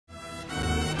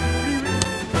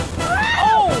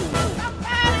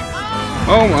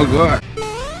Oh my god.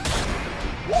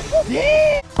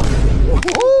 Damn.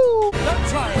 Let's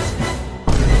try it.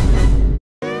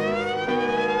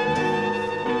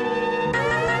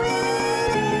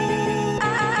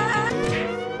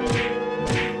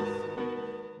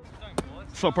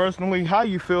 So personally, how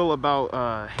you feel about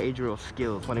Hydra's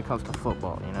skills when it comes to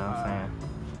football? You know what I'm saying?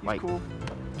 He's cool.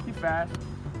 He's fast.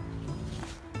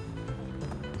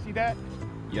 See that?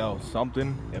 Yo,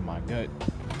 something in my gut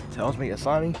tells me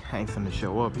Asani ain't finna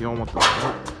show up. He don't want the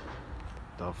smoke.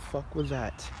 The fuck was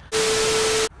that?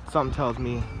 Something tells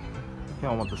me he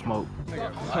don't want the smoke.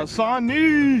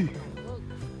 Asani!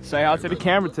 Say out to the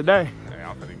camera today. Hey,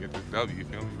 I'm finna get this W, you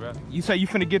feel me, bro? You say you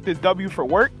finna get this W for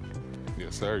work?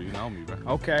 Yes, sir, you know me, bro.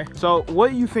 Okay. So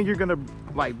what do you think you're gonna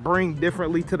like bring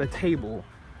differently to the table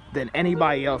than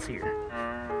anybody else here?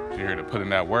 You're here to put in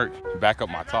that work, back up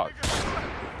my talk.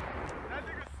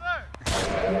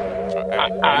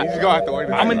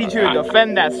 I'm gonna need you to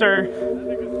defend that, sir.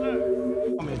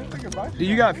 Do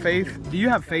you got faith? Do you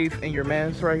have faith in your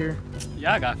mans right here?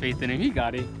 Yeah, I got faith in him. He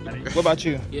got it. What about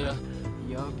you? Yeah.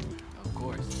 Yup. Of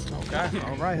course. Okay.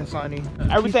 All right,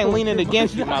 Hassani. Everything leaning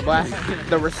against you, my boy.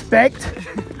 The respect,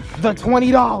 the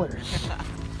 $20.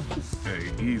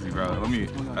 Hey, easy, bro. Let me.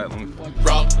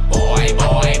 Boy.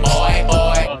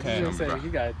 Okay. He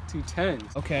got 2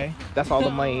 10s. Okay. That's all the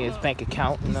money in his bank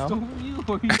account, you know?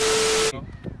 What do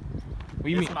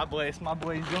you mean? It's my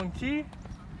boy Young Chi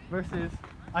versus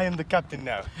I am the captain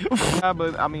now. Yeah,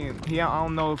 but I mean, I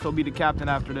don't know if he'll be the captain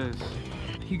after this.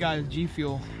 He got his G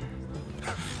Fuel.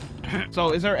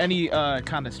 So is there any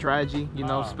kind of strategy, you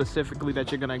know, specifically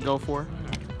that you're gonna go for?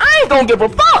 I ain't gonna give a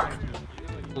fuck!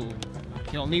 Ooh.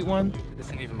 You don't need one?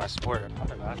 This ain't even my sport. I'm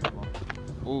talking basketball.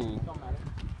 Ooh.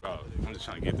 Bro, I'm just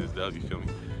trying to get this W, you feel me?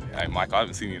 Hey, Michael, I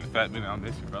haven't seen you in a fat minute. I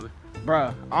miss you, brother.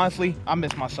 Bruh, honestly, I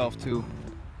miss myself too.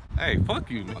 Hey, fuck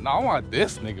you. No, I want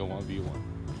this nigga 1v1.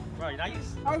 Bro,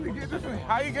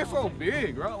 How you get so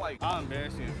big, bro? Like, I'm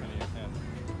embarrassed you in front of your family.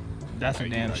 That's a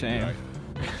damn shame.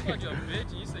 You called you a bitch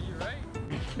and you said you're right.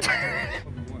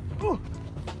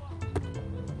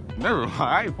 Never mind.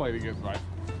 I ain't played against Rice.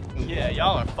 Yeah,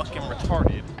 y'all are fucking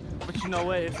retarded. But you know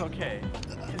what? It's okay.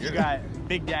 Cause you got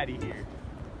Big Daddy here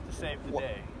to save the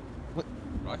day.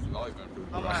 Rice has always been fruit.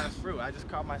 I'm not a fruit. I just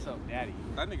called myself Daddy.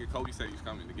 That nigga Kobe said he's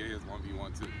coming to get his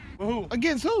 1v1 too. Who?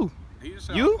 Against who? He just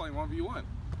said You? I'm playing 1v1.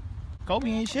 Kobe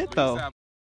ain't shit though.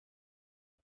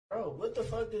 Bro, what the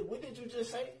fuck what did you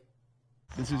just say?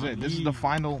 This is it. This is the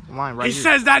final line right He here.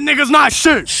 says that nigga's not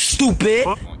shit. Stupid.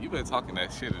 You been talking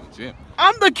that shit in the gym.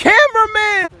 I'm the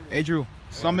cameraman. Hey Drew,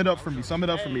 sum it up for me. Sum it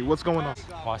up for me. What's going on?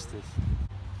 Watch this.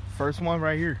 First one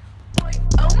right here. Oh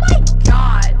my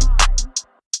god!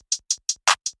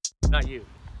 Not you.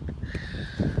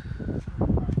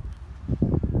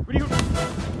 What are you?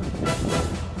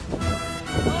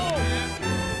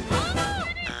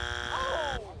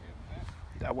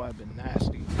 That would have been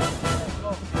nasty.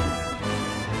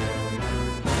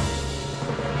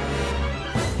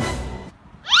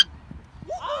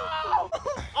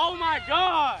 Oh my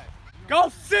god! Go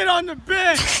sit on the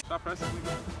bench! Stop pressing me.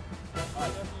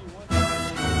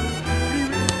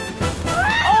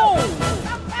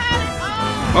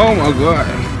 Oh my god.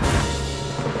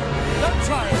 Let's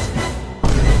try it!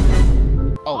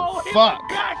 Oh, he fuck. went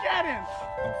back at him!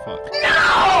 Oh fuck. No!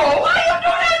 Why you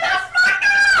doing that? That's my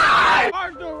guy!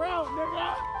 Hard the route, nigga!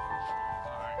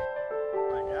 Oh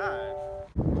my god.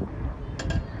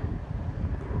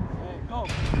 Hey, go.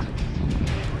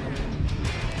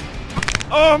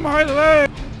 Oh my leg!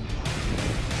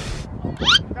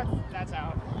 That's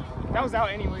out. That was out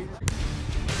anyways.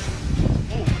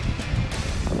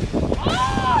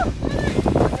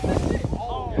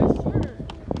 Oh, yes, sir.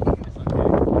 It's okay.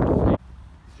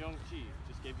 Young Chi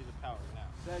just gave you the power now.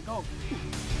 There, go.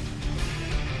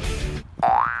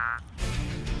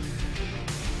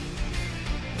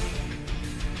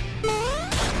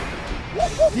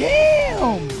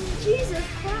 Damn! Jesus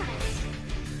Christ!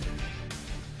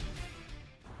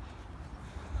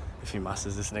 If he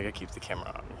musses this nigga, keep the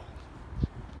camera on me.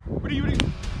 What are you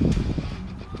doing?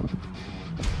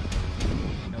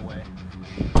 No way.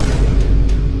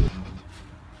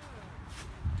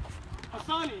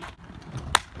 Hassani!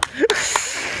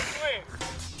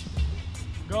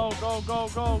 Go, go, go,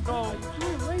 go, go.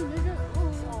 Wait, nigga.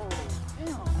 Oh,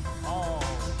 damn. Oh.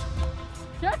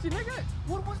 Catch it, nigga.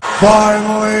 What was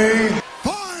Finally!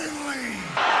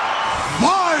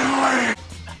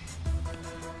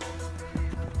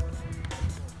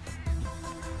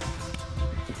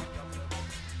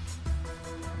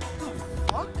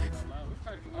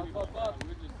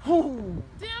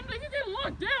 Damn, nigga, get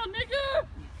locked down, nigga.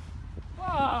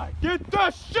 Get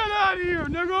that shit out of here,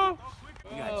 nigga!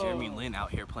 You got Jeremy Lin out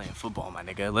here playing football, my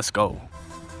nigga. Let's go.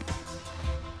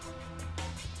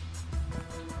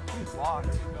 Walk.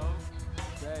 There you go.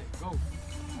 Okay, go.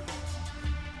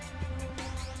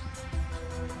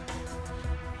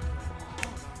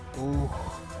 Ooh.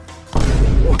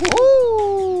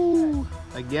 Ooh.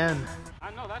 Again.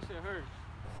 I know that shit hurt.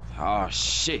 Oh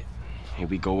shit. Here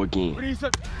we go again. What do you say?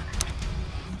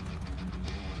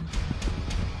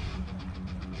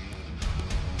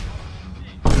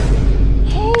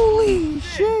 Holy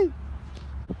shit.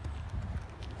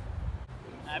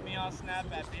 Add me on Snap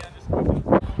at the _.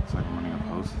 It's like I'm running a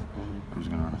post. I'm just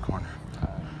gonna run a corner.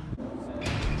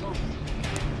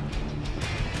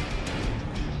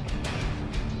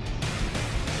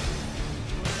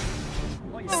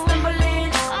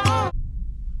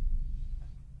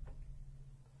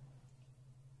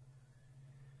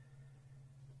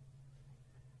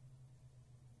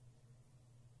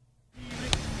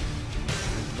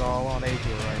 It's all on AJ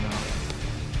right now.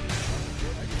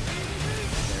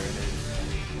 There it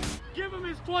is. Give him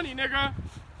his 20, nigga.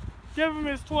 Give him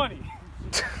his 20.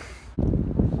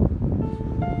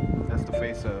 That's the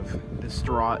face of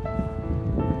distraught.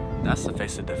 That's the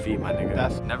face of defeat, my nigga.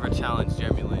 That's never challenge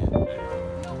Jeremy Lin.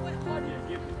 Yeah,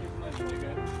 give him his money,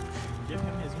 nigga. Give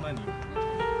him his money.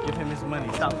 Give him his money.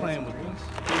 Stop playing with us.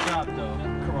 Good job, though.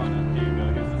 Corona. Here you go.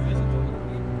 Here's the physical.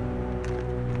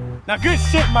 Now, good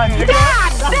shit, my nigga.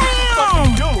 God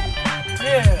damn!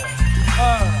 Yeah.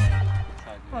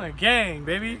 On a gang,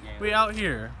 baby. We out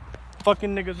here.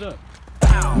 Fucking niggas up.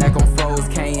 Neck on froze,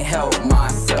 can't help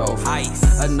myself.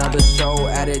 Ice. Another show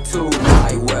added to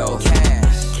my wealth.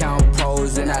 Cash. Count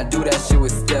pros and I do that shit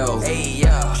with stealth. Hey,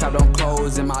 yeah. Trapped on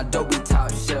clothes in my dopey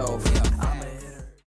top shelf.